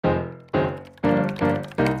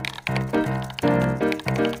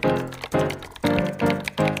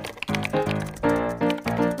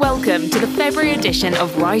February edition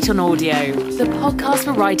of Write on Audio, the podcast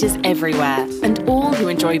for writers everywhere and all who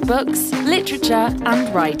enjoy books, literature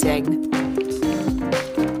and writing.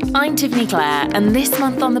 I'm Tiffany Clare, and this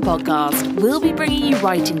month on the podcast, we'll be bringing you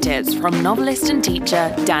writing tips from novelist and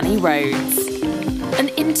teacher Danny Rhodes. An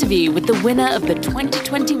interview with the winner of the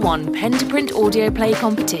 2021 Pen to Print audio play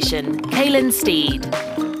competition, Kaylin Steed,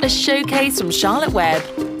 a showcase from Charlotte Webb,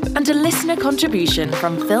 and a listener contribution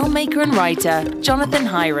from filmmaker and writer Jonathan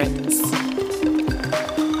Hirons.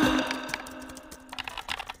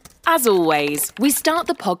 As always, we start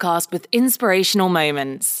the podcast with inspirational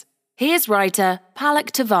moments. Here's writer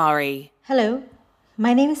Palak Tiwari. Hello,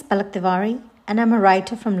 my name is Palak Tiwari and I'm a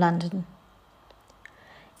writer from London.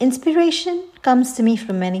 Inspiration comes to me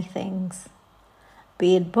from many things,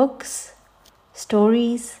 be it books,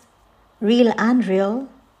 stories, real and real,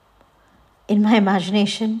 in my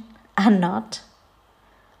imagination and not,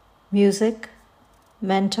 music,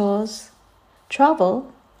 mentors,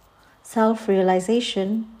 travel,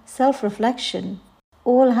 self-realization, self-reflection,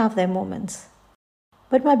 all have their moments.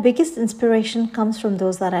 But my biggest inspiration comes from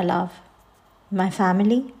those that I love, my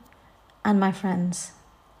family and my friends.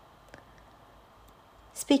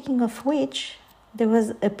 Speaking of which, there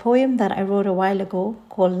was a poem that I wrote a while ago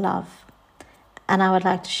called Love, and I would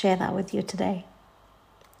like to share that with you today.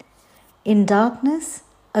 In darkness,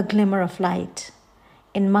 a glimmer of light.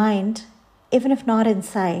 In mind, even if not in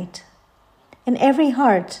sight. In every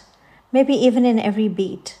heart, maybe even in every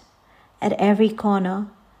beat. At every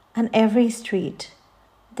corner and every street,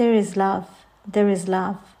 there is love, there is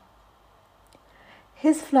love.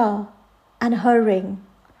 His flower and her ring,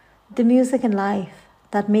 the music and life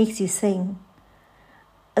that makes you sing.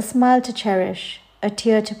 A smile to cherish, a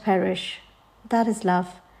tear to perish. That is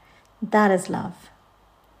love, that is love.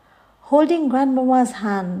 Holding grandmama's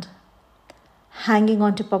hand, hanging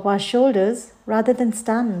onto papa's shoulders rather than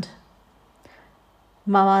stand.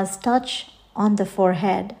 Mama's touch on the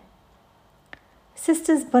forehead.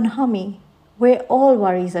 Sister's bonhomie, where all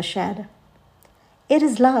worries are shed. It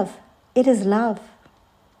is love, it is love.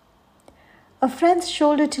 A friend's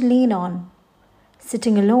shoulder to lean on,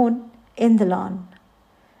 sitting alone in the lawn.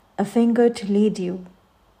 A finger to lead you,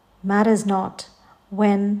 matters not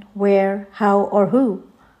when, where, how or who.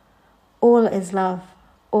 All is love,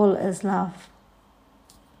 all is love.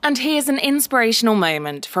 And here's an inspirational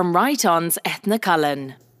moment from Write On's Ethna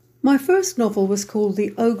Cullen. My first novel was called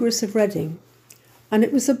The Ogress of Reading, and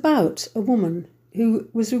it was about a woman who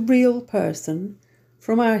was a real person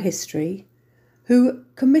from our history who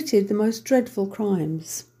committed the most dreadful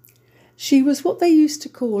crimes. She was what they used to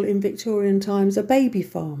call in Victorian times a baby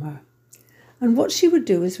farmer. And what she would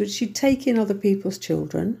do is she'd take in other people's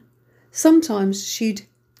children. Sometimes she'd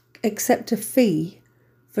accept a fee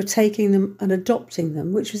for taking them and adopting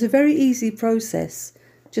them, which was a very easy process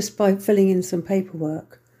just by filling in some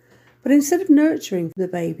paperwork. But instead of nurturing the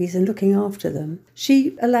babies and looking after them,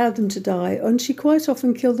 she allowed them to die, and she quite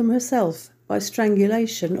often killed them herself by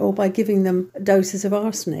strangulation or by giving them doses of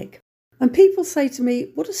arsenic. And people say to me,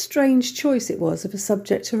 what a strange choice it was of a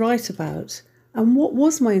subject to write about, and what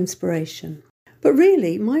was my inspiration? But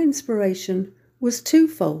really, my inspiration was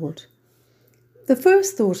twofold. The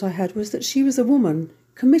first thought I had was that she was a woman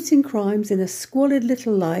committing crimes in a squalid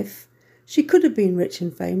little life. She could have been rich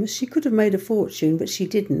and famous, she could have made a fortune, but she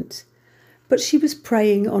didn't. But she was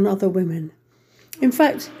preying on other women. In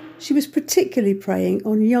fact, she was particularly preying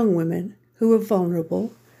on young women who were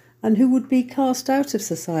vulnerable and who would be cast out of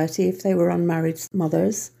society if they were unmarried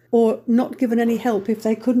mothers, or not given any help if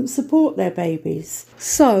they couldn't support their babies.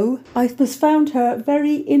 So I found her a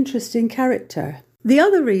very interesting character. The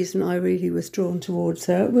other reason I really was drawn towards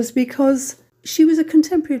her was because she was a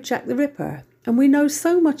contemporary of Jack the Ripper, and we know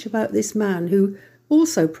so much about this man who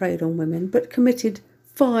also preyed on women but committed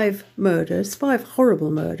 5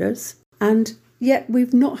 horrible murders, and yet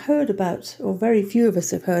we've not heard about, or very few of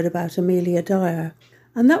us have heard about, Amelia Dyer.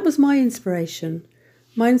 And that was my inspiration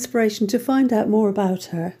to find out more about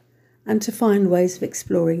her and to find ways of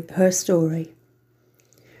exploring her story.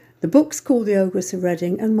 The book's called The Ogress of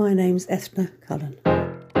Reading, and my name's Ethna Cullen.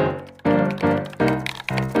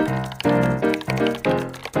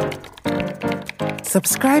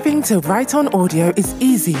 Subscribing to Write On Audio is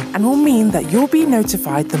easy and will mean that you'll be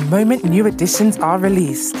notified the moment new editions are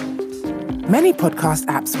released. Many podcast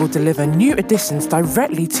apps will deliver new editions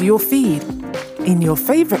directly to your feed. In your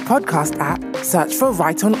favourite podcast app, search for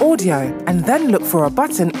Write On Audio and then look for a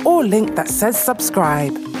button or link that says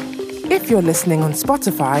subscribe. If you're listening on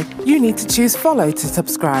Spotify, you need to choose follow to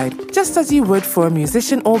subscribe, just as you would for a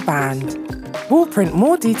musician or band. We'll print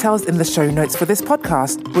more details in the show notes for this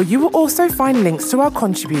podcast, where you will also find links to our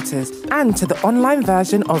contributors and to the online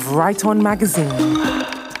version of Write On magazine.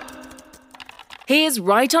 Here's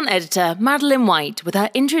Write On editor Madeline White with her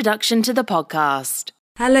introduction to the podcast.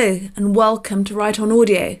 Hello and welcome to Write On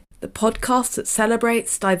Audio, the podcast that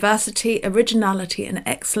celebrates diversity, originality and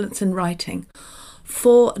excellence in writing,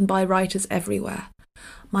 for and by writers everywhere.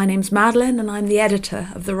 My name's Madeline and I'm the editor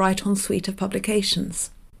of the Write On suite of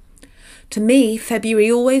publications. To me, February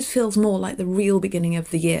always feels more like the real beginning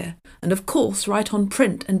of the year, and of course Write On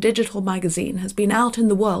print and digital magazine has been out in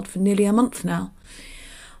the world for nearly a month now.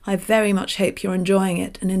 I very much hope you're enjoying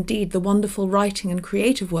it, and indeed the wonderful writing and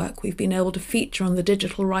creative work we've been able to feature on the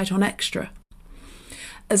digital Write On Extra.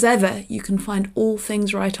 As ever, you can find all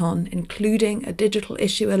things Write On, including a digital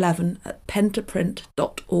issue 11 at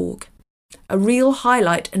pen2print.org. A real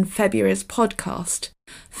highlight in February's podcast,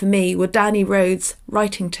 for me, were Danny Rhodes'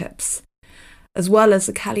 writing tips, as well as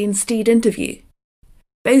the Calleen Steed interview,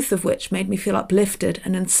 both of which made me feel uplifted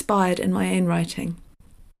and inspired in my own writing.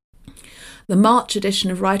 The March edition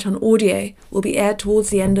of Write On Audio will be aired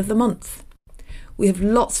towards the end of the month. We have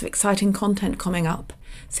lots of exciting content coming up,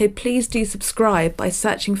 so please do subscribe by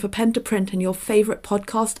searching for Pen2Print in your favourite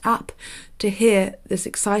podcast app to hear this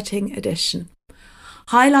exciting edition.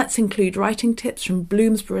 Highlights include writing tips from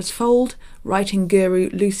Bloomsbury's Fold, writing guru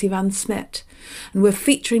Lucy Van Smit, and we're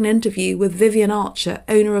featuring an interview with Vivian Archer,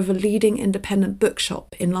 owner of a leading independent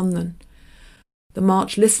bookshop in London. The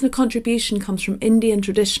March listener contribution comes from indie and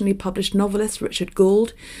traditionally published novelist Richard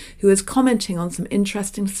Gould, who is commenting on some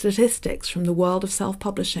interesting statistics from the world of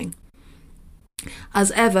self-publishing.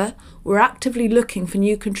 As ever, we're actively looking for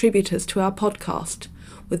new contributors to our podcast,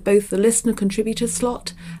 with both the listener contributor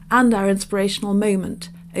slot and our inspirational moment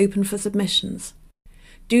open for submissions.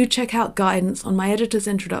 Do check out guidance on my editor's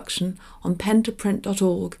introduction on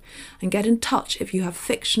pen2print.org and get in touch if you have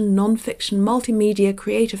fiction, non-fiction, multimedia,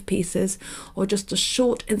 creative pieces or just a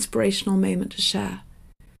short inspirational moment to share.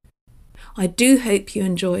 I do hope you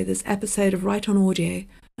enjoy this episode of Write On Audio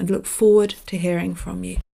and look forward to hearing from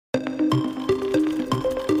you.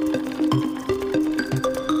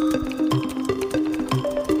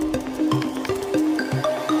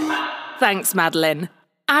 Thanks, Madeline.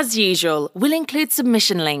 As usual, we'll include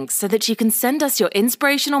submission links so that you can send us your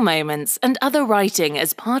inspirational moments and other writing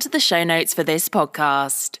as part of the show notes for this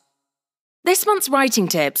podcast. This month's writing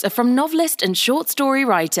tips are from novelist and short story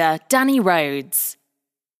writer Danny Rhodes.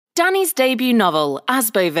 Danny's debut novel,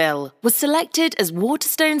 Asboville, was selected as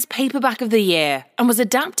Waterstone's Paperback of the Year and was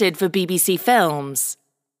adapted for BBC Films.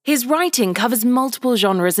 His writing covers multiple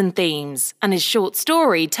genres and themes, and his short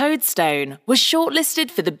story, Toadstone, was shortlisted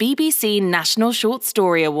for the BBC National Short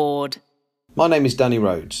Story Award. My name is Danny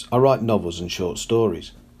Rhodes. I write novels and short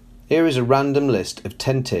stories. Here is a random list of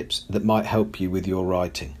 10 tips that might help you with your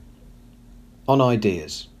writing. On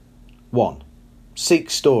ideas. 1. Seek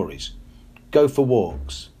stories. Go for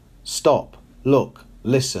walks. Stop, look,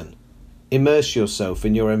 listen. Immerse yourself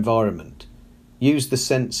in your environment. Use the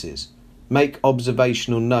senses. Make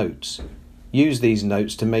observational notes. Use these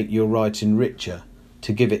notes to make your writing richer,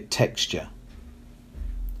 to give it texture.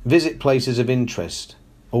 Visit places of interest,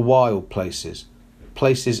 or wild places,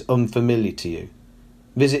 places unfamiliar to you.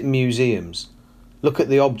 Visit museums. Look at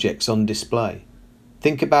the objects on display.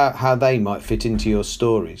 Think about how they might fit into your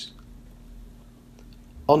stories.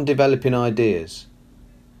 On developing ideas.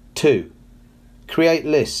 2. Create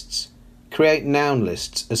lists. Create noun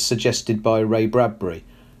lists as suggested by Ray Bradbury.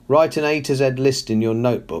 Write an A to Z list in your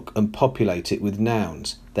notebook and populate it with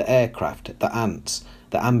nouns, the aircraft, the ants,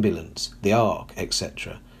 the ambulance, the ark,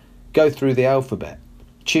 etc. Go through the alphabet.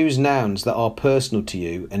 Choose nouns that are personal to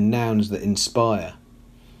you and nouns that inspire.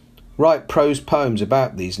 Write prose poems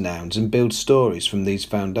about these nouns and build stories from these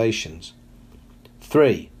foundations.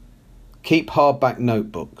 3. Keep hardback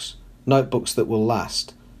notebooks, notebooks that will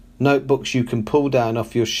last, notebooks you can pull down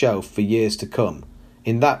off your shelf for years to come.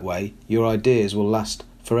 In that way, your ideas will last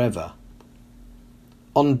forever.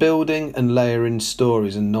 On building and layering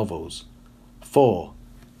stories and novels. 4.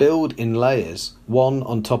 Build in layers, one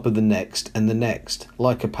on top of the next and the next,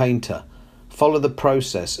 like a painter. Follow the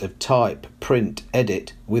process of type, print,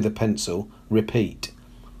 edit with a pencil, repeat.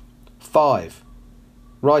 5.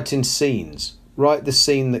 Write in scenes. Write the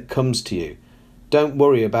scene that comes to you. Don't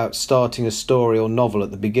worry about starting a story or novel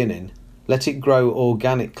at the beginning. Let it grow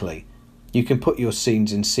organically. You can put your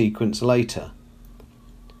scenes in sequence later.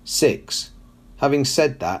 6. Having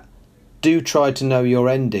said that, do try to know your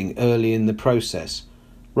ending early in the process.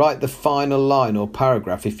 Write the final line or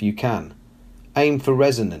paragraph if you can. Aim for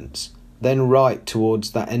resonance. then write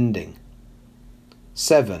towards that ending.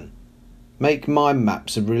 7. Make mind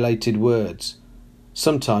maps of related words.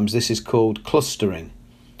 Sometimes this is called clustering.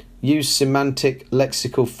 Use semantic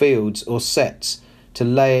lexical fields or sets to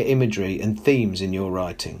layer imagery and themes in your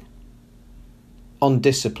writing. On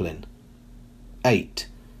discipline. 8.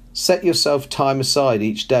 Set yourself time aside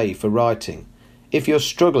each day for writing. If you're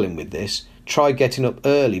struggling with this, try getting up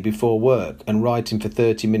early before work and writing for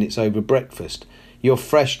 30 minutes over breakfast. You're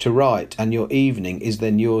fresh to write and your evening is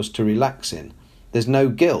then yours to relax in. There's no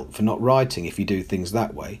guilt for not writing if you do things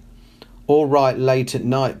that way. Or write late at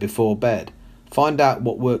night before bed. Find out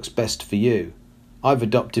what works best for you. I've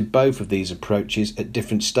adopted both of these approaches at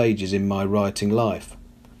different stages in my writing life.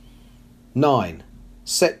 9.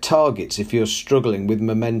 Set targets if you're struggling with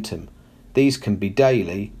momentum. These can be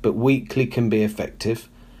daily, but weekly can be effective.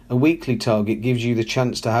 A weekly target gives you the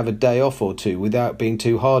chance to have a day off or two without being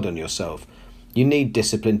too hard on yourself. You need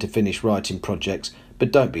discipline to finish writing projects,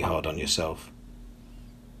 but don't be hard on yourself.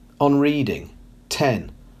 On reading.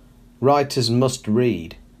 10. Writers must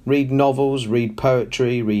read. Read novels, read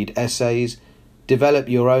poetry, read essays. Develop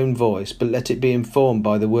your own voice, but let it be informed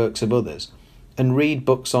by the works of others. And read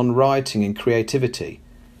books on writing and creativity.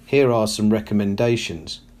 Here are some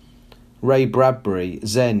recommendations. Ray Bradbury,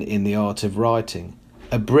 Zen in the Art of Writing.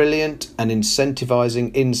 A brilliant and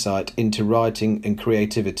incentivizing insight into writing and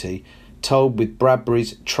creativity, told with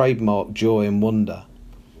Bradbury's trademark joy and wonder.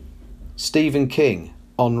 Stephen King,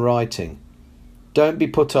 On Writing. Don't be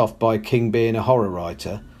put off by King being a horror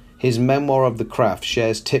writer. His memoir of the craft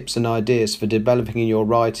shares tips and ideas for developing your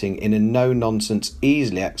writing in a no-nonsense,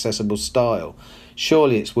 easily accessible style.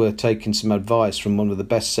 Surely it's worth taking some advice from one of the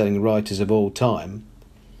best-selling writers of all time.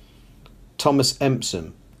 Thomas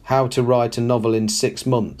Empson, How to Write a Novel in 6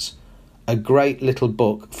 Months. A great little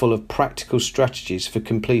book full of practical strategies for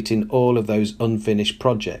completing all of those unfinished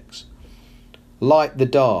projects. Light the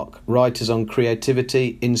Dark, Writers on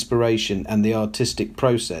Creativity, Inspiration and the Artistic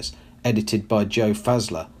Process, edited by Joe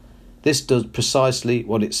Fazler. This does precisely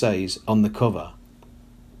what it says on the cover.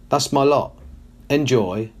 That's my lot.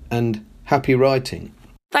 Enjoy and happy writing.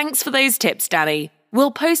 Thanks for those tips, Danny. We'll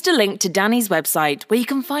post a link to Danny's website where you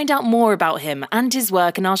can find out more about him and his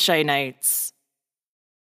work in our show notes.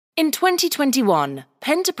 In 2021,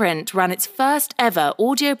 Pen to Print ran its first ever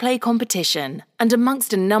audio play competition, and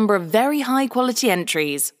amongst a number of very high quality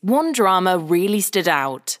entries, one drama really stood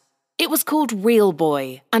out. It was called Real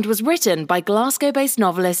Boy and was written by Glasgow-based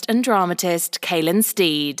novelist and dramatist Caelan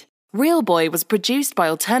Steed. Real Boy was produced by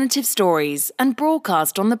Alternative Stories and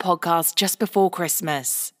broadcast on the podcast just before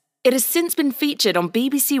Christmas. It has since been featured on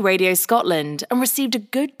BBC Radio Scotland and received a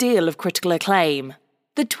good deal of critical acclaim.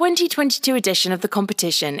 The 2022 edition of the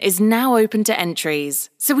competition is now open to entries,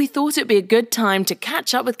 so we thought it would be a good time to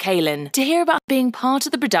catch up with Caelan to hear about being part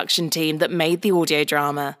of the production team that made the audio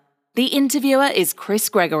drama. The interviewer is Chris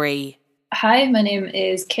Gregory. Hi, my name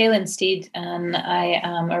is Caelan Steed and I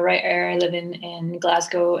am a writer living in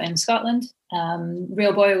Glasgow in Scotland.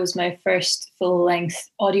 Real Boy was my first full-length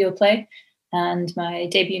audio play and my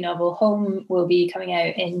debut novel Home will be coming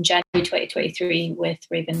out in January 2023 with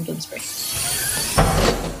Raven Bloomsbury.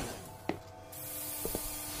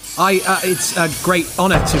 It's a great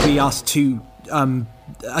honour to be asked to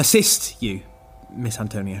assist you, Miss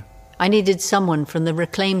Antonia. I needed someone from the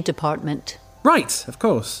Reclaim department. Right, of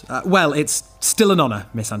course. Well, it's still an honour,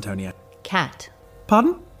 Miss Antonia. Cat.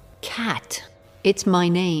 Pardon? Cat. It's my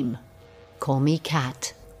name. Call me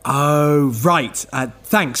Cat. Oh, right.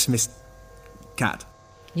 Thanks, Miss Cat.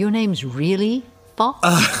 Your name's really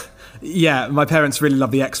Fox? Yeah, my parents really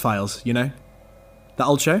love the X-Files, you know? That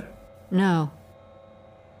old show? No.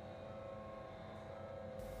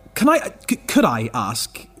 Could I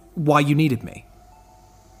ask why you needed me?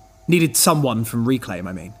 Needed someone from Reclaim,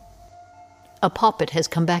 I mean. A poppet has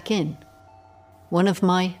come back in. One of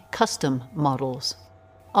my custom models.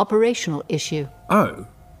 Operational issue. Oh.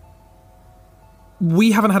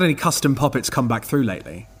 We haven't had any custom poppets come back through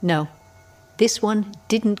lately. No. This one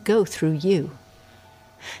didn't go through you.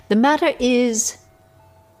 The matter is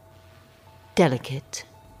delicate.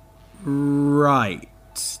 Right.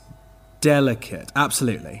 Delicate.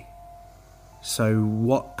 Absolutely. So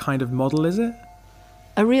what kind of model is it?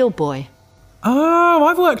 A Real Boy. Oh,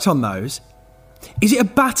 I've worked on those. Is it a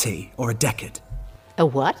batty or a decad? A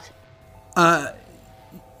what?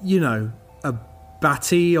 You know, a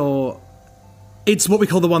batty or... It's what we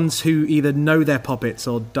call the ones who either know their poppets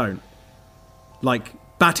or don't. Like,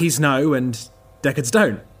 batties know and decads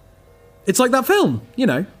don't. It's like that film, you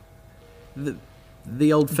know.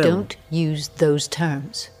 The old film. Don't use those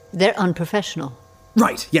terms. They're unprofessional.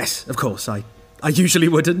 Right, yes, of course. I usually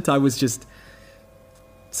wouldn't. I was just...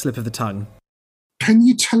 slip of the tongue. Can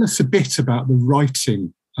you tell us a bit about the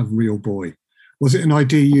writing of Real Boy? Was it an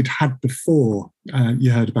idea you'd had before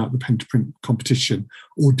you heard about the pen to print competition,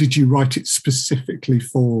 or did you write it specifically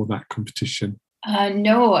for that competition?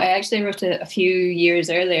 No, I actually wrote it a few years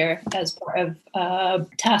earlier as part of a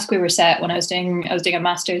task we were set when I was doing a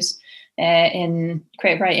master's in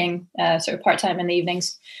creative writing, sort of part-time in the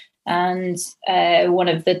evenings. And one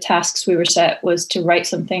of the tasks we were set was to write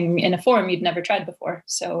something in a form you'd never tried before.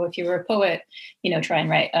 So if you were a poet, try and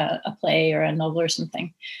write a play or a novel or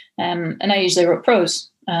something. And I usually wrote prose.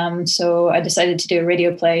 So I decided to do a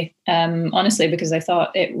radio play, honestly, because I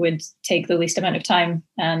thought it would take the least amount of time.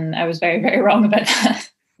 And I was very, very wrong about that.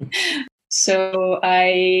 So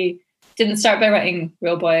I didn't start by writing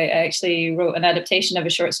Real Boy. I actually wrote an adaptation of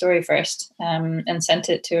a short story first, and sent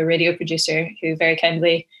it to a radio producer who very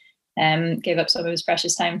kindly gave up some of his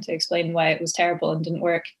precious time to explain why it was terrible and didn't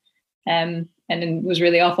work, and it was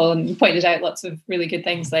really awful, and pointed out lots of really good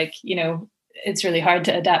things, like, it's really hard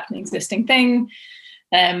to adapt an existing thing,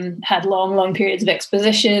 had long periods of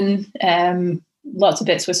exposition, lots of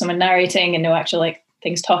bits with someone narrating and no actual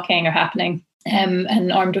things talking or happening,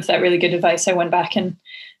 and armed with that really good advice, I went back and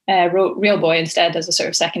wrote Real Boy instead as a sort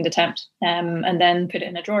of second attempt, and then put it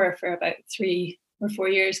in a drawer for about 3 or 4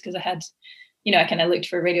 years, because I had, I kind of looked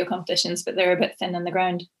for radio competitions, but they were a bit thin on the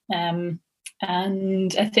ground.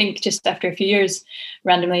 And I think just after a few years,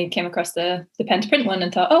 randomly came across the pen to print one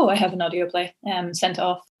and thought, oh, I have an audio play, sent it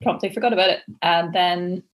off, promptly forgot about it. And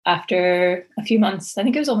then after a few months, I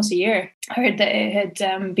think it was almost a year, I heard that it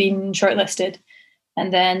had been shortlisted.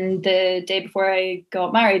 And then the day before I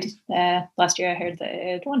got married last year, I heard that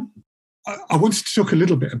it had won. I wanted to talk a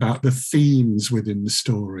little bit about the themes within the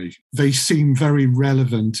story. They seem very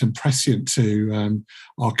relevant and prescient to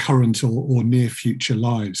our current or near future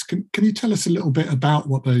lives. Can you tell us a little bit about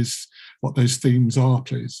what those themes are,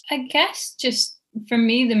 please? I guess just for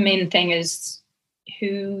me, the main thing is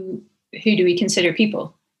who do we consider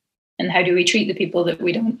people, and how do we treat the people that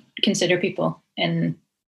we don't consider people in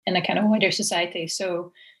a kind of wider society.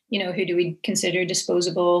 So, who do we consider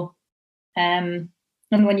disposable?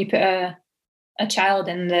 And when you put a child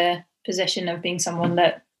in the position of being someone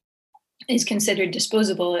that is considered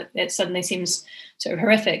disposable, it suddenly seems sort of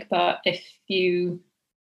horrific. But if you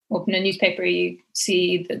open a newspaper, you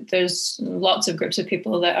see that there's lots of groups of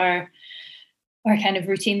people that are kind of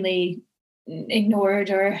routinely ignored,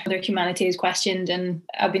 or their humanity is questioned. And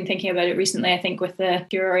I've been thinking about it recently, I think, with the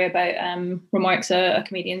furore about remarks a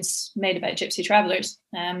comedian's made about gypsy travellers.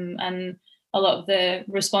 And a lot of the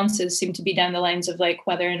responses seem to be down the lines of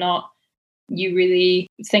whether or not you really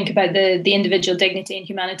think about the individual dignity and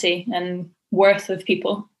humanity and worth of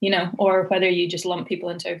people, or whether you just lump people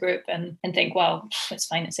into a group and think, well, it's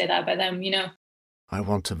fine to say that about them, I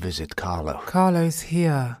want to visit Carlo. Carlo's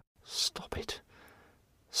here. Stop it.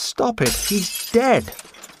 Stop it. He's dead.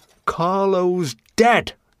 Carlo's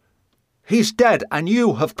dead. He's dead, and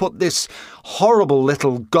you have put this horrible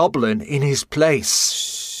little goblin in his place.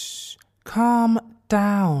 Shh. Calm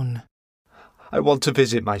down. I want to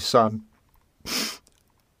visit my son.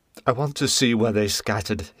 I want to see where they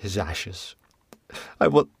scattered his ashes. I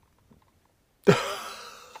want...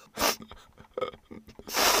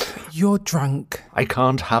 You're drunk. I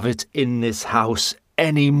can't have it in this house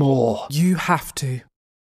anymore. You have to.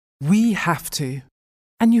 We have to.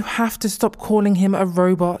 And you have to stop calling him a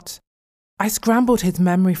robot. I scrambled his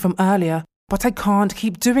memory from earlier, but I can't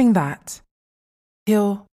keep doing that.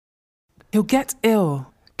 He'll get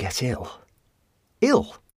ill. Get ill?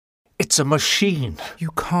 Ill? It's a machine.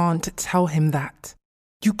 You can't tell him that.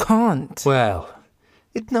 You can't. Well,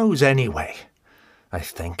 it knows anyway, I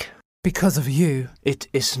think. Because of you. It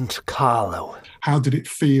isn't Carlo. How did it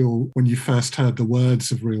feel when you first heard the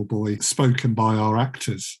words of Real Boy spoken by our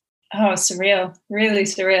actors? Oh, surreal. Really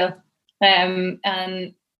surreal. And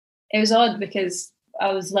it was odd because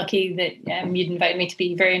I was lucky that you'd invited me to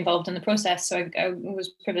be very involved in the process. So I was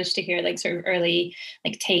privileged to hear sort of early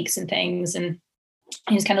takes and things, and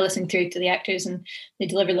just kind of listening through to the actors, and they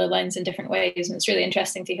deliver the lines in different ways. And it's really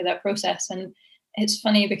interesting to hear that process. And it's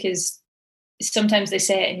funny because sometimes they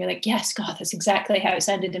say it and you're like, yes, God, that's exactly how it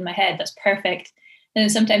sounded in my head. That's perfect. And then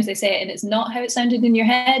sometimes they say it and it's not how it sounded in your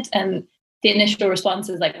head. And the initial response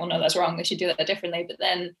is like, well, no, that's wrong. They should do that differently. But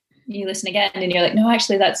then you listen again and you're like, no,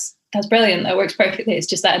 actually, that's brilliant. That works perfectly. It's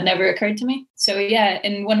just that had never occurred to me. So yeah,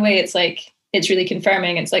 in one way, it's really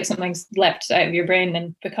confirming. It's like something's leapt out of your brain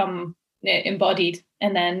and become embodied.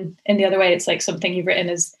 And then in the other way, it's like something you've written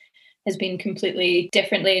has been completely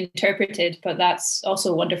differently interpreted. But that's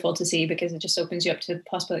also wonderful to see because it just opens you up to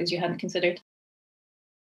possibilities you hadn't considered.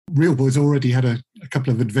 Real Boy's already had a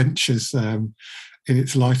couple of adventures in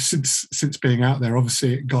its life since being out there.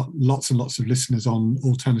 Obviously, it got lots and lots of listeners on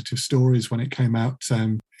Alternative Stories when it came out.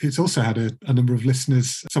 It's also had a number of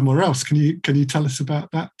listeners somewhere else. Can you tell us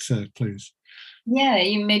about that, please? Yeah,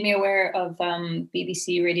 you made me aware of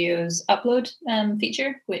BBC Radio's upload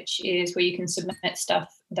feature, which is where you can submit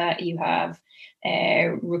stuff that you have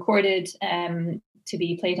recorded to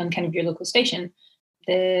be played on kind of your local station.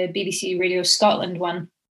 The BBC Radio Scotland one,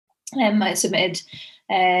 I submitted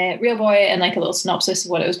Real Boy and like a little synopsis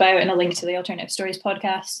of what it was about and a link to the Alternative Stories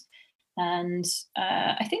podcast. And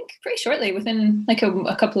I think pretty shortly, within like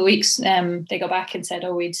a couple of weeks, they got back and said,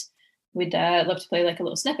 "Oh, we'd love to play like a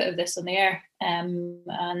little snippet of this on the air."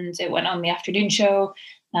 And it went on the afternoon show.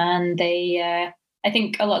 And they, I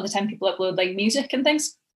think a lot of the time people upload like music and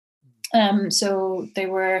things. So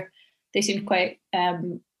they seemed quite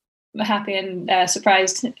happy and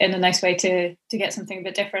surprised in a nice way to get something a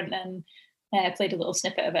bit different, and played a little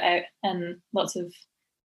snippet of it out. And lots of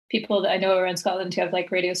people that I know around Scotland who have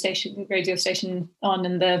like radio station on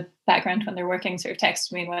in the background when they're working sort of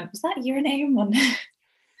texted me and went, "Was that your name?"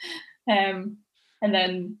 And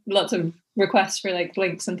then lots of requests for like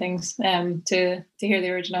links and things to hear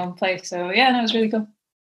the original play. So yeah, that was really cool.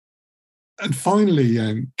 And finally,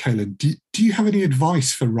 Caelan, do you have any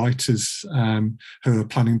advice for writers who are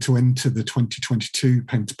planning to enter the 2022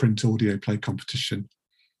 Pen to Print audio play competition?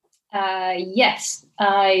 Yes,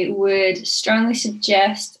 I would strongly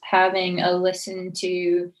suggest having a listen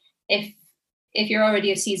to, if you're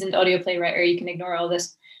already a seasoned audio play writer, you can ignore all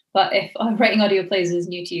this. But if writing audio plays is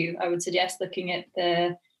new to you, I would suggest looking at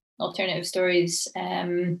the Alternative Stories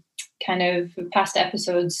kind of past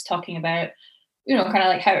episodes talking about, kind of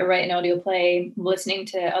like how to write an audio play, listening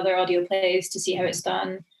to other audio plays to see how it's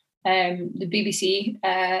done. The BBC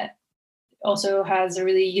also has a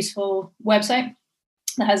really useful website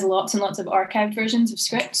that has lots and lots of archived versions of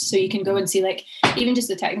scripts. So you can go and see like even just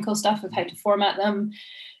the technical stuff of how to format them.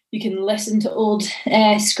 You can listen to old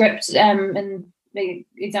scripts and make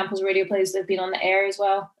examples of radio plays that have been on the air as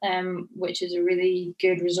well, which is a really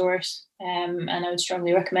good resource. And I would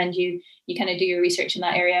strongly recommend you kind of do your research in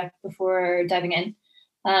that area before diving in.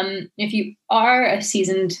 If you are a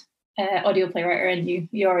seasoned audio play writer and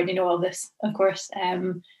you already know all this, of course,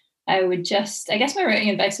 I guess my writing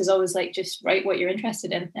advice is always like, just write what you're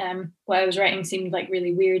interested in. What I was writing seemed like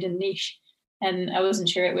really weird and niche, and I wasn't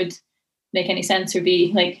sure it would make any sense or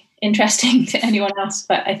be like interesting to anyone else.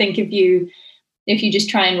 But I think if you just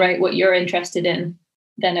try and write what you're interested in,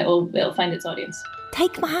 then it'll find its audience.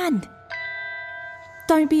 Take my hand.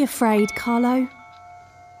 Don't be afraid, Carlo.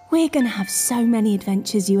 We're going to have so many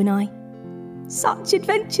adventures, you and I. Such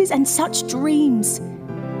adventures and such dreams.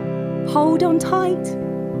 Hold on tight.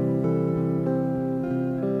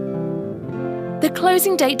 The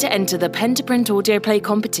closing date to enter the Pen to Print audio play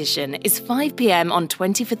competition is 5 p.m. on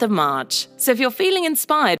 25th of March. So if you're feeling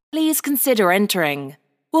inspired, please consider entering.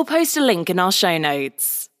 We'll post a link in our show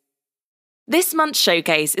notes. This month's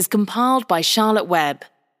showcase is compiled by Charlotte Webb.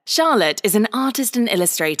 Charlotte is an artist and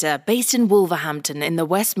illustrator based in Wolverhampton in the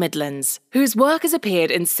West Midlands, whose work has appeared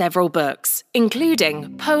in several books,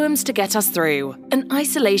 including Poems to Get Us Through, an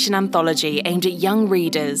isolation anthology aimed at young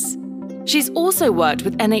readers. She's also worked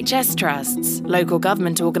with NHS trusts, local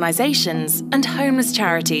government organisations, and homeless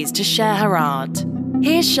charities to share her art.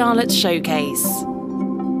 Here's Charlotte's showcase.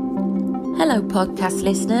 Hello podcast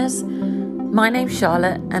listeners, my name's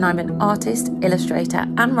Charlotte and I'm an artist, illustrator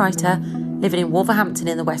and writer living in Wolverhampton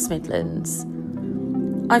in the West Midlands.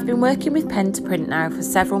 I've been working with Pen to Print now for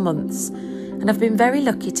several months and I've been very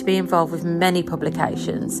lucky to be involved with many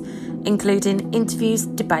publications, including interviews,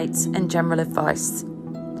 debates and general advice.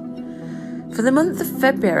 For the month of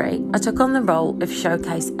February, I took on the role of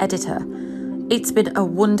showcase editor. It's been a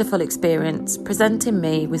wonderful experience presenting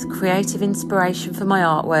me with creative inspiration for my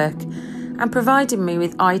artwork and providing me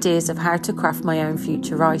with ideas of how to craft my own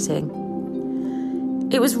future writing.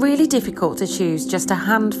 It was really difficult to choose just a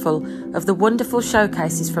handful of the wonderful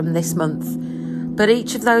showcases from this month, but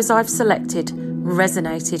each of those I've selected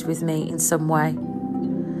resonated with me in some way.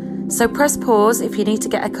 So press pause if you need to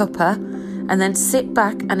get a cuppa, and then sit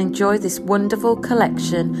back and enjoy this wonderful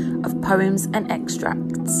collection of poems and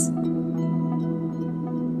extracts.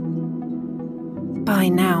 By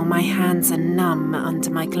now my hands are numb under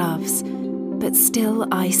my gloves, but still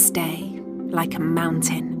I stay, like a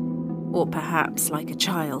mountain, or perhaps like a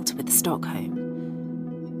child with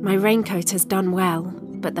Stockholm. My raincoat has done well,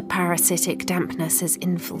 but the parasitic dampness has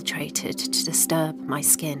infiltrated to disturb my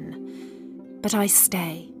skin. But I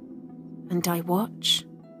stay, and I watch,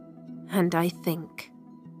 and I think,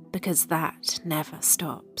 because that never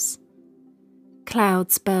stops.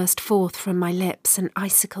 Clouds burst forth from my lips and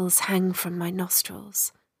icicles hang from my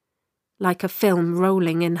nostrils. Like a film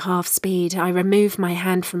rolling in half speed, I remove my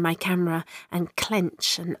hand from my camera and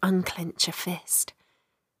clench and unclench a fist.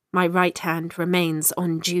 My right hand remains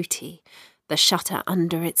on duty, the shutter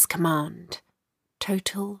under its command.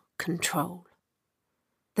 Total control.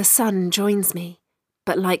 The sun joins me,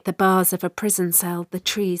 but like the bars of a prison cell, the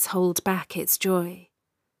trees hold back its joy.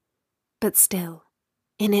 But still,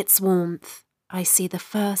 in its warmth, I see the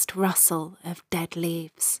first rustle of dead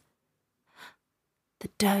leaves. The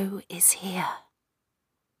doe is here.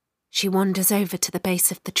 She wanders over to the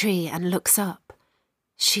base of the tree and looks up.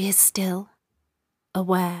 She is still,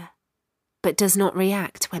 aware, but does not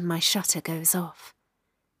react when my shutter goes off.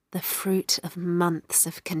 The fruit of months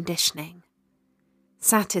of conditioning.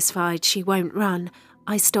 Satisfied she won't run,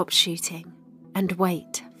 I stop shooting and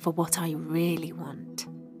wait for what I really want.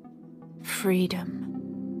 Freedom.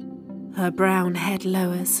 Her brown head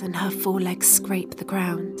lowers and her forelegs scrape the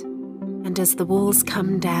ground. And as the walls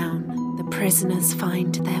come down, the prisoners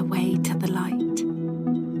find their way to the light.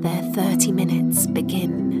 Their 30 minutes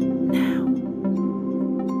begin now.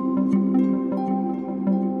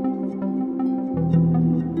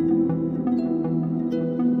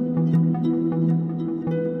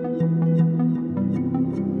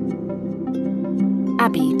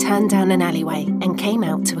 Abby turned down an alleyway and came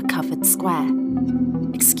out to a covered square.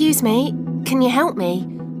 "Excuse me, can you help me?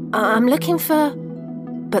 I'm looking for..."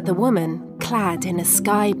 But the woman, clad in a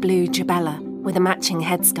sky blue jabella with a matching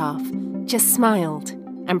headscarf, just smiled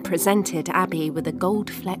and presented Abby with a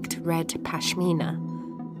gold-flecked red pashmina.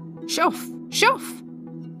 "Shof, shof!"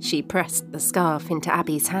 She pressed the scarf into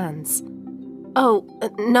Abby's hands. "Oh,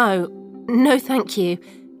 no thank you.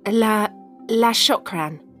 La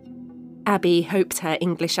shokran." Abby hoped her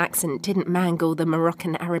English accent didn't mangle the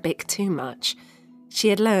Moroccan Arabic too much. She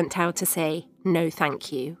had learnt how to say "no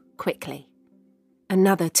thank you" quickly.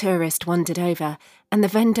 Another tourist wandered over, and the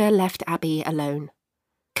vendor left Abby alone.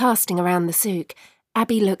 Casting around the souk,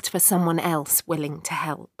 Abby looked for someone else willing to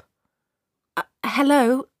help.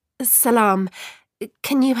 "Hello, salam.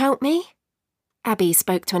 Can you help me?" Abby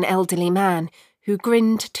spoke to an elderly man who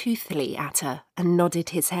grinned toothily at her and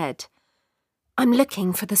nodded his head. "I'm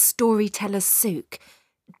looking for the Storyteller's Souk.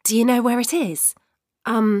 Do you know where it is?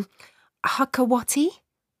 Hakawati?"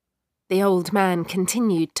 The old man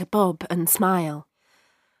continued to bob and smile.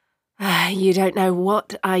 "You don't know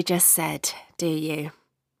what I just said, do you?"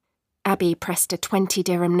 Abby pressed a 20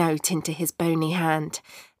 dirham note into his bony hand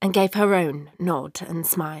and gave her own nod and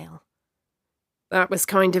smile. "That was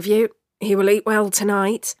kind of you. He will eat well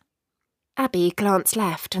tonight." Abby glanced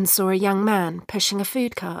left and saw a young man pushing a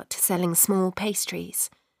food cart selling small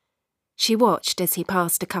pastries. She watched as he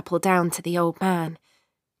passed a couple down to the old man.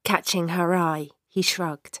 Catching her eye, he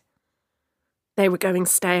shrugged. They were going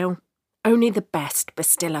stale. Only the best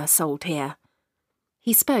Bastilla sold here.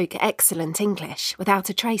 He spoke excellent English without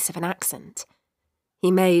a trace of an accent. He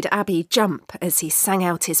made Abby jump as he sang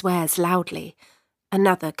out his wares loudly.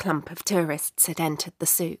 Another clump of tourists had entered the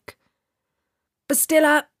souk.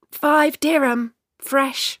 "Bastilla, 5 dirham.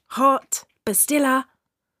 Fresh, hot, Bastilla."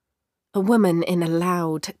 A woman in a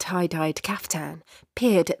loud, tie-dyed kaftan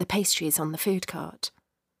peered at the pastries on the food cart.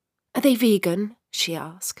 "Are they vegan?" she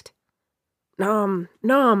asked.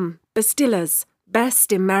 Nam, Bastillas,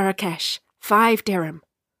 best in Marrakesh, 5 dirham."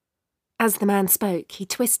 As the man spoke, he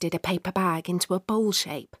twisted a paper bag into a bowl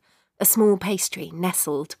shape, a small pastry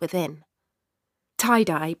nestled within.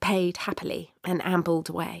 Tie-dye paid happily and ambled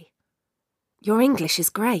away. "Your English is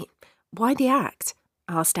great. Why the act?"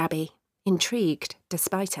 asked Abby, intrigued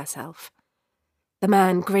despite herself. The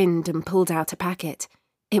man grinned and pulled out a packet.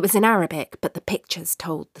 It was in Arabic, but the pictures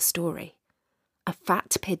told the story. A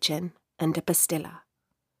fat pigeon and a Bastilla.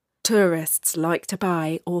 Tourists like to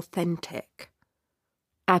buy authentic.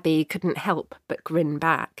 Abby couldn't help but grin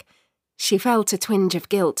back. She felt a twinge of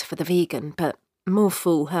guilt for the vegan, but more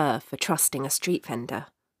fool her for trusting a street vendor.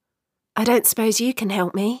 "I don't suppose you can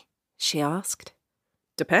help me?" she asked.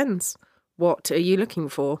 "Depends. What are you looking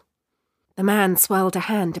for?" The man swirled a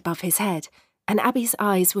hand above his head, and Abby's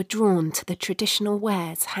eyes were drawn to the traditional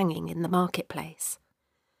wares hanging in the marketplace.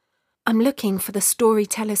 "I'm looking for the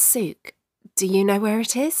Storyteller's Souk. Do you know where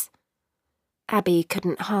it is?" Abby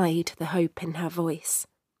couldn't hide the hope in her voice.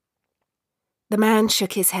 The man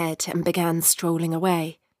shook his head and began strolling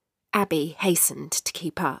away. Abby hastened to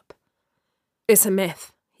keep up. "It's a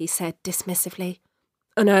myth," he said dismissively.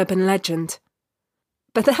 "An urban legend."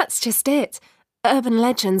 "But that's just it. Urban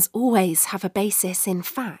legends always have a basis in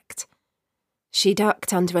fact." She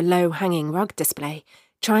ducked under a low-hanging rug display,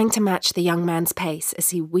 trying to match the young man's pace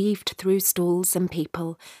as he weaved through stalls and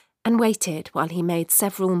people and waited while he made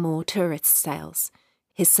several more tourist sales,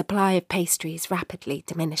 his supply of pastries rapidly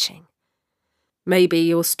diminishing. Maybe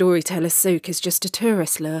your storyteller souk is just a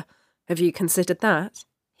tourist lure. Have you considered that?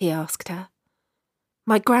 He asked her.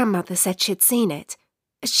 My grandmother said she'd seen it.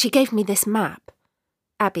 She gave me this map.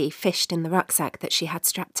 Abby fished in the rucksack that she had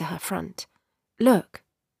strapped to her front. Look.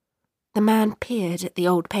 The man peered at the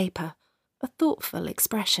old paper, a thoughtful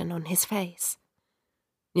expression on his face.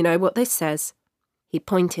 You know what this says? He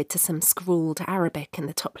pointed to some scrawled Arabic in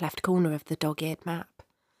the top left corner of the dog-eared map.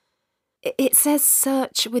 It says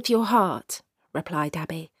search with your heart, replied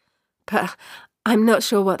Abby, but I'm not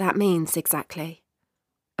sure what that means exactly.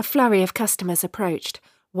 A flurry of customers approached,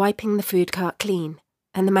 wiping the food cart clean,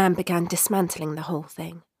 and the man began dismantling the whole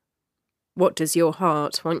thing. What does your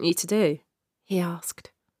heart want you to do? He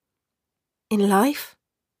asked. In life?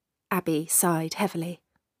 Abby sighed heavily.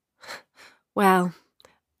 Well,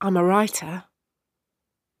 I'm a writer.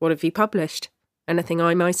 What have you published? Anything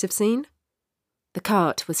I might have seen? The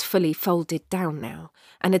cart was fully folded down now,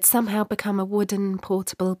 and had somehow become a wooden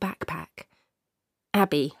portable backpack.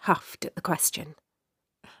 Abby huffed at the question.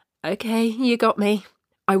 Okay, you got me.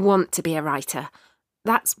 I want to be a writer.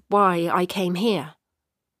 That's why I came here.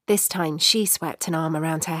 This time she swept an arm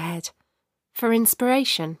around her head. For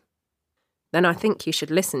inspiration. Then I think you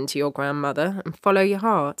should listen to your grandmother and follow your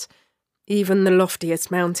heart. Even the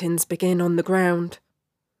loftiest mountains begin on the ground.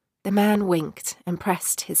 The man winked and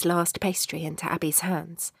pressed his last pastry into Abby's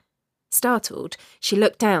hands. Startled, she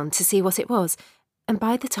looked down to see what it was, and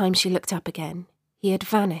by the time she looked up again, he had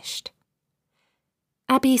vanished.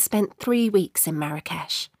 Abby spent 3 weeks in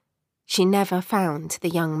Marrakesh. She never found the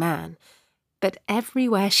young man, but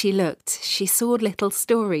everywhere she looked, she saw little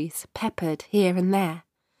stories peppered here and there.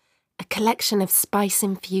 A collection of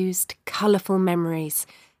spice-infused, colourful memories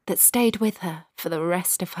that stayed with her for the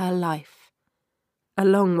rest of her life.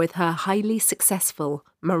 Along with her highly successful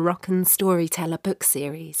Moroccan storyteller book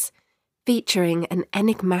series, featuring an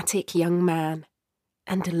enigmatic young man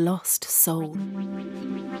and a lost soul.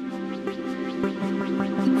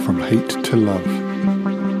 From Hate to Love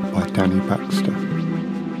by Danny Baxter.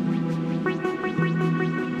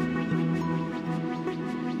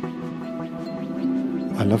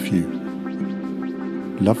 I love you,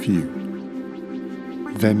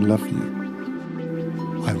 then love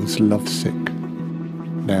you. I was lovesick.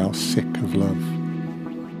 Now sick of love,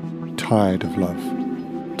 tired of love,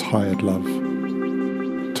 tired love,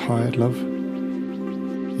 tired love?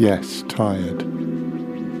 Yes, tired,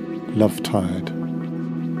 love tired,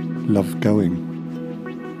 love going,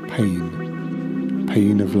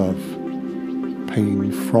 pain of love,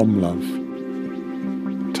 pain from love,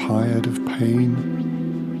 tired of pain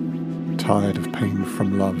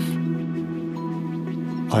from love.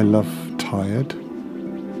 I love tired.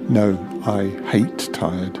 No, I hate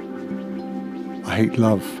tired. I hate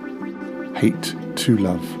love. Hate to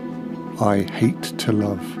love. I hate to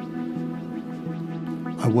love.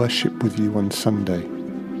 I worship with you on Sunday.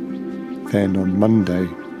 Then on Monday,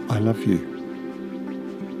 I love you.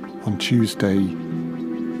 On Tuesday,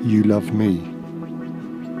 you love me.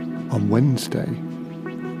 On Wednesday,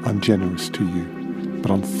 I'm generous to you.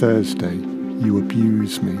 But on Thursday, you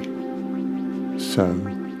abuse me. So,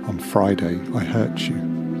 on Friday, I hurt you.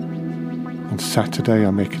 On Saturday,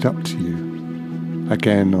 I make it up to you.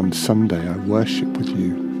 Again, on Sunday, I worship with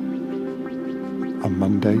you. On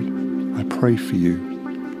Monday, I pray for you.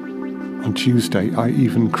 On Tuesday, I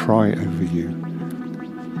even cry over you.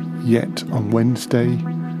 Yet, on Wednesday,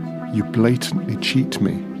 you blatantly cheat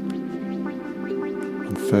me.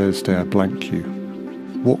 On Thursday, I blank you,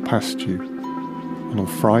 walk past you. And on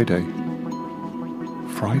Friday,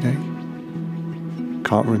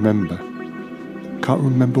 Can't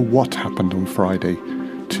remember what happened on Friday.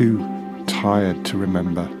 Too tired to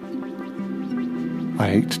remember. I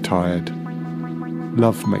hate tired.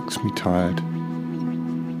 Love makes me tired.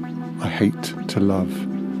 I hate to love.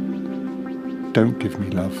 Don't give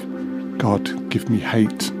me love. God, give me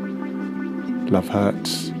hate. Love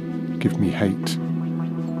hurts. Give me hate.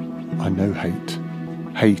 I know hate.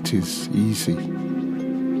 Hate is easy.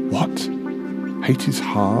 What? Hate is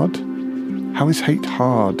hard? How is hate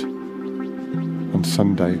hard? On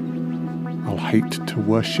Sunday, I'll hate to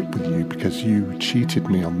worship with you because you cheated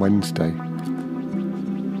me on Wednesday.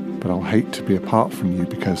 But I'll hate to be apart from you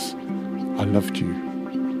because I loved you.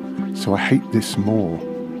 So I hate this more.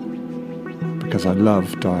 Because I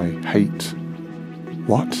loved, I hate.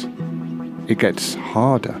 What? It gets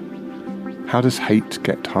harder. How does hate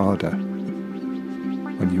get harder?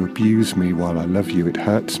 When you abuse me while I love you, it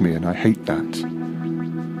hurts me and I hate that.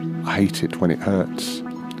 I hate it when it hurts.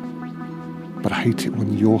 But I hate it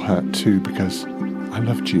when you're hurt too because I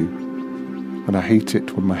loved you, and I hate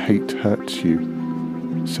it when my hate hurts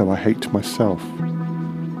you, so I hate myself.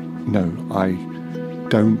 No, I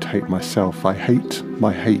don't hate myself. I hate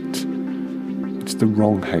my hate. It's the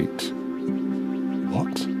wrong hate.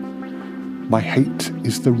 What? My hate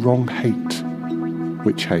is the wrong hate.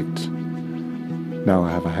 Which hate? Now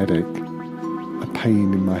I have a headache, a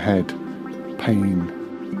pain in my head,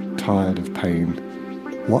 pain, tired of pain.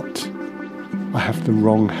 What? I have the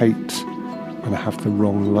wrong hate, and I have the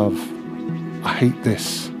wrong love. I hate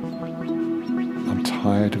this. I'm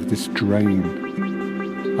tired of this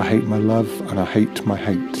drain. I hate my love, and I hate my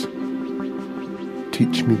hate.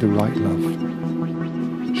 Teach me the right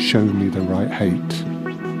love. Show me the right hate.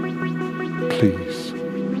 Please.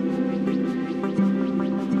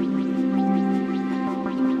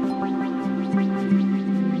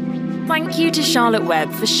 Thank you to Charlotte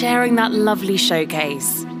Webb for sharing that lovely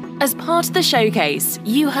showcase. As part of the showcase,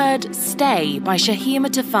 you heard Stay by Shahima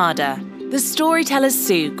Tafada, The Storyteller's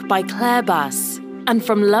Souk by Claire Buss, and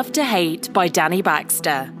From Love to Hate by Danny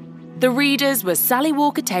Baxter. The readers were Sally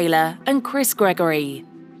Walker-Taylor and Chris Gregory.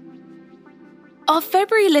 Our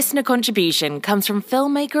February listener contribution comes from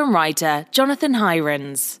filmmaker and writer Jonathan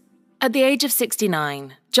Hirons. At the age of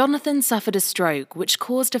 69, Jonathan suffered a stroke which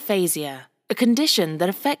caused aphasia, a condition that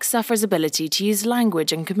affects sufferers' ability to use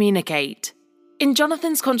language and communicate. In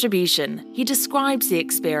Jonathan's contribution, he describes the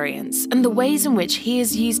experience and the ways in which he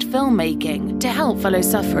has used filmmaking to help fellow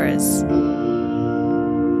sufferers.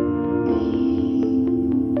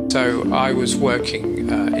 So I was working in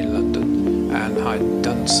London, and I'd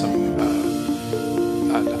done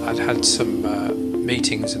I'd had some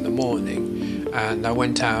meetings in the morning, and I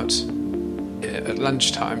went out at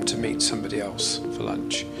lunchtime to meet somebody else for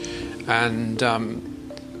lunch. And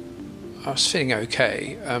I was feeling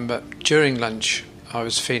okay, but during lunch I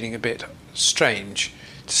was feeling a bit strange,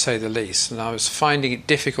 to say the least, and I was finding it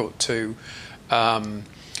difficult to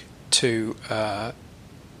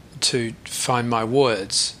find my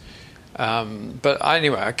words. But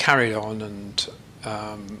anyway, I carried on, and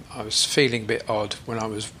I was feeling a bit odd when I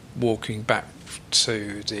was walking back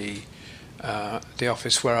to the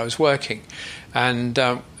office where I was working, and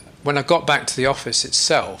when I got back to the office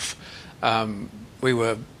itself, we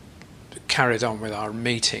were carried on with our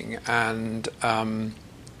meeting, and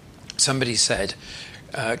somebody said,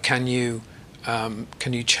 "Can you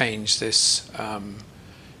change this?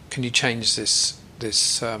 Can you change this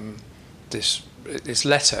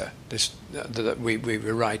letter that we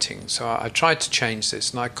were writing?" So I tried to change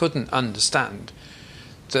this, and I couldn't understand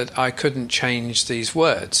that I couldn't change these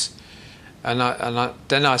words, and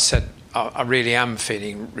then I said, I really am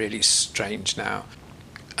feeling really strange now.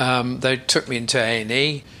 They took me into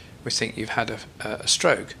A&E. We think you've had a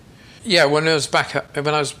stroke. Yeah, when I was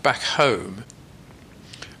back home,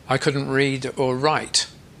 I couldn't read or write.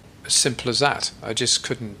 As simple as that. I just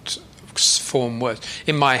couldn't form words.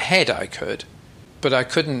 In my head I could, but I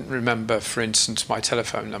couldn't remember, for instance, my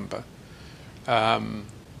telephone number. I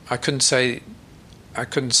couldn't say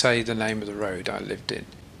the name of the road I lived in.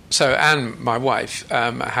 So Anne, my wife,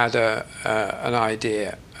 had an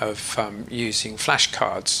idea of using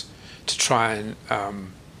flashcards to try and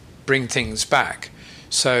bring things back.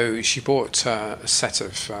 So she bought a set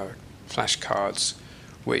of flashcards,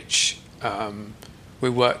 which we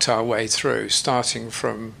worked our way through, starting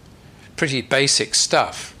from pretty basic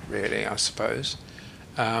stuff, really, I suppose,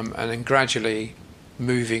 and then gradually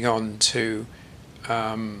moving on to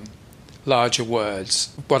larger words.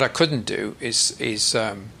 What I couldn't do is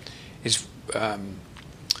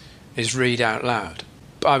read out loud.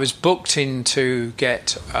 I was booked in to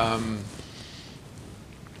get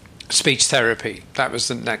speech therapy. That was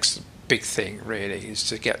the next big thing, really, is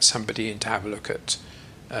to get somebody in to have a look at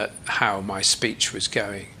how my speech was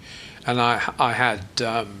going. And I had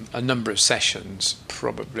a number of sessions,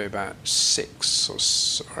 probably about 6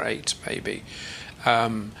 or 8 maybe,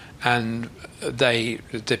 and the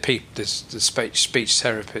speech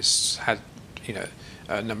therapists had,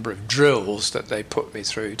 a number of drills that they put me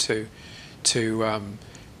through to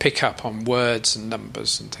pick up on words and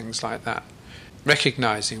numbers and things like that.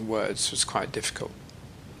 Recognising words was quite difficult,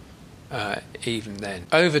 even then.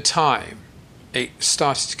 Over time, it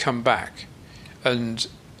started to come back, and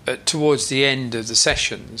towards the end of the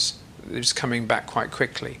sessions, it was coming back quite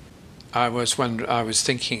quickly. I was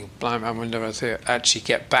thinking, blimey, I wonder if I actually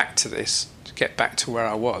get back to this, to get back to where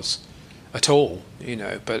I was at all,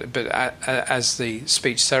 But as the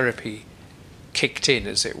speech therapy kicked in,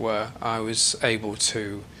 as it were, I was able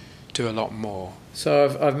to do a lot more.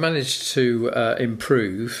 So I've managed to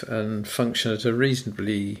improve and function at a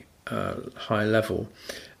reasonably high level,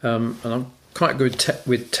 and I'm quite good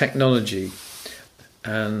with technology.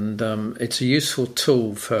 and it's a useful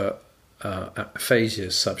tool for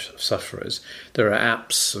aphasia sufferers. There are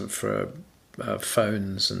apps for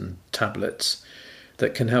phones and tablets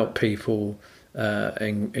that can help people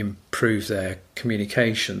improve their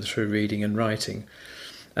communication through reading and writing.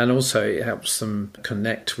 And also it helps them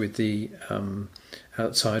connect with the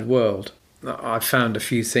outside world. I found a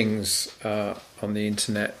few things on the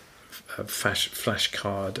internet,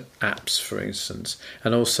 flashcard apps, for instance,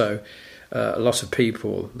 and also a lot of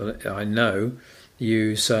people that I know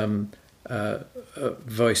use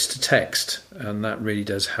voice to text, and that really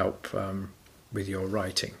does help with your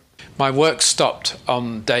writing. My work stopped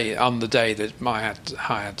on the day that I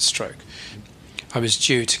had a stroke. I was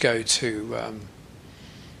due to go to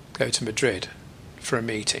Madrid for a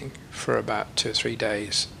meeting for about 2 or 3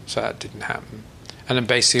 days, so that didn't happen. And then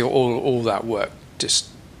basically all that work just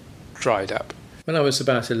dried up. When I was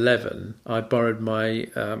about 11, I borrowed my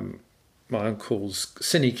uncle's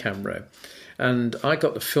cine camera, and I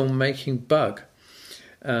got the filmmaking bug.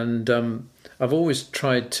 And I've always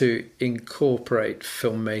tried to incorporate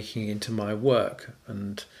filmmaking into my work,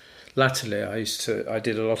 and latterly I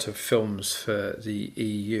did a lot of films for the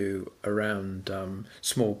EU around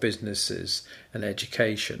small businesses and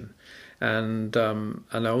education, and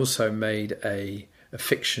I also made a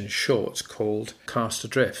fiction short called Cast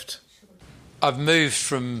Adrift. I've moved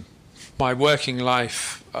from my working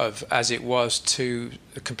life as it was to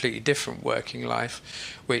a completely different working life,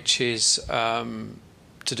 which is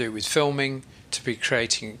to do with filming, to be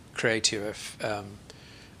creative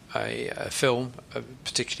a film,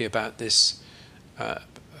 particularly about this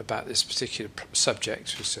particular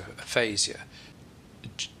subject, which is aphasia.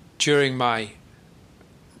 During the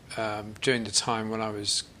time when I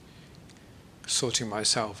was sorting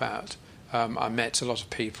myself out, I met a lot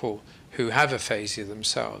of people who have aphasia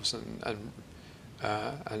themselves, and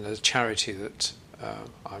the charity that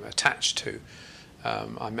I'm attached to,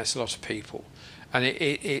 I met a lot of people, and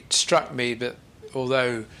it struck me that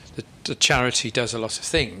although the charity does a lot of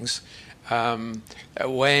things,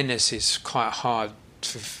 awareness is quite hard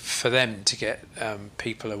for them to get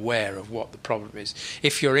people aware of what the problem is.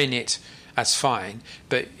 If you're in it, that's fine,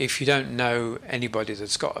 but if you don't know anybody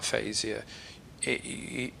that's got aphasia,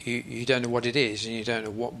 you don't know what it is, and you don't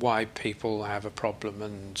know why people have a problem,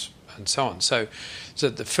 and so on. So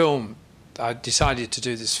the film, I decided to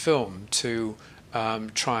do this film to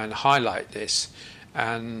try and highlight this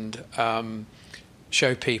and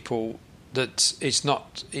show people that it's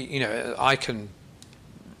not, I can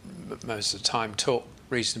most of the time talk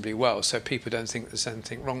reasonably well, so people don't think there's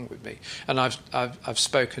anything wrong with me. And I've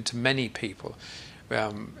spoken to many people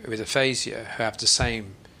with aphasia who have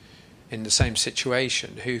in the same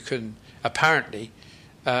situation, who can apparently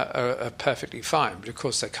are perfectly fine, but of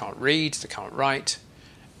course they can't read, they can't write.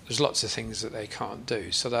 There's lots of things that they can't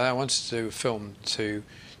do. So I wanted to do a film to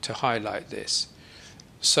highlight this.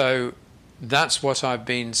 So that's what I've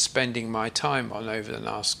been spending my time on over the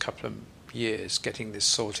last couple of years, getting this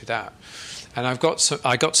sorted out. And I got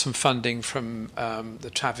some funding from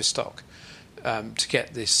the Tavistock to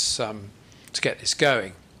get this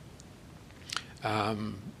going,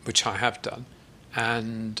 which I have done,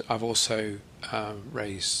 and I've also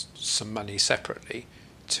raised some money separately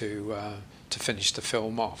to finish the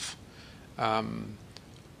film off.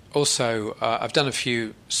 Also, I've done a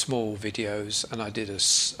few small videos, and I did a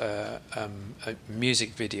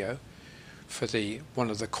music video for one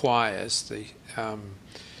of the choirs, the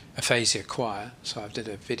aphasia choir. So I did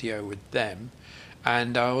a video with them,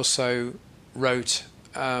 and I also wrote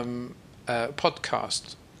a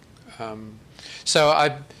podcast. So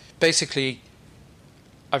I've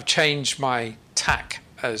changed my tack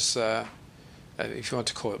as, if you want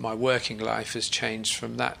to call it, my working life has changed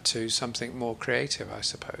from that to something more creative, I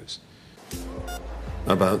suppose.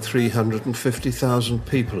 About 350,000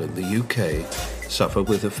 people in the UK suffer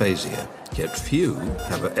with aphasia, yet few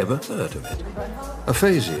have ever heard of it.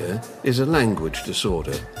 Aphasia is a language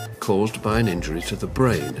disorder caused by an injury to the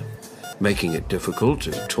brain, making it difficult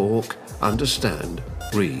to talk, understand,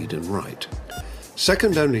 read and write.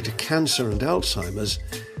 Second only to cancer and Alzheimer's,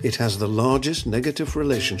 it has the largest negative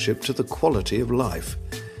relationship to the quality of life.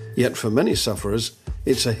 Yet for many sufferers,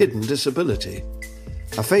 it's a hidden disability.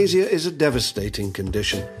 Aphasia is a devastating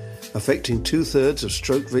condition, affecting 2/3 of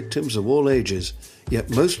stroke victims of all ages, yet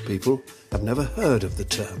most people have never heard of the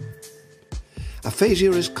term.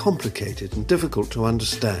 Aphasia is complicated and difficult to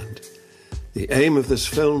understand. The aim of this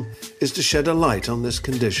film is to shed a light on this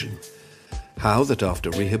condition. How that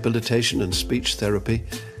after rehabilitation and speech therapy,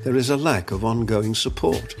 there is a lack of ongoing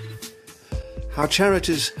support. How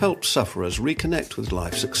charities help sufferers reconnect with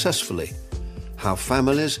life successfully. how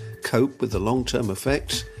families cope with the long-term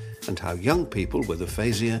effects, and how young people with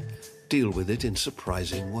aphasia deal with it in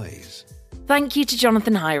surprising ways. Thank you to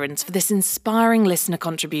Jonathan Hirons for this inspiring listener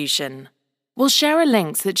contribution. We'll share a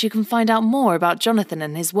link so that you can find out more about Jonathan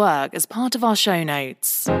and his work as part of our show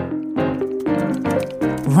notes.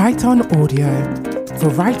 Write On Audio, for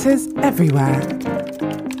writers everywhere.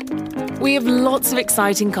 We have lots of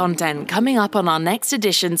exciting content coming up on our next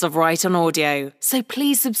editions of Write On Audio, so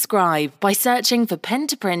please subscribe by searching for Pen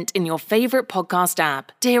to Print in your favourite podcast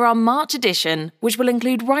app to hear our March edition, which will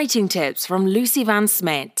include writing tips from Lucy Van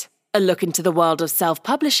Smit, a look into the world of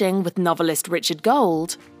self-publishing with novelist Richard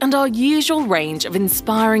Gold, and our usual range of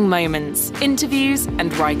inspiring moments, interviews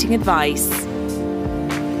and writing advice.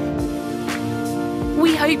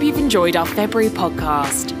 We hope you've enjoyed our February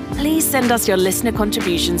podcast. Please send us your listener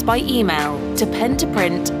contributions by email to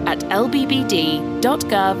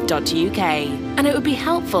pentoprint@lbbd.gov.uk, and it would be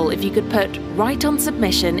helpful if you could put Write On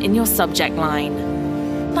Submission in your subject line.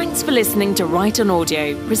 Thanks for listening to Write On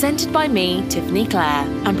Audio, presented by me, Tiffany Clare,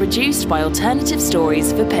 and produced by Alternative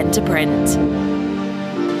Stories for Pen to Print.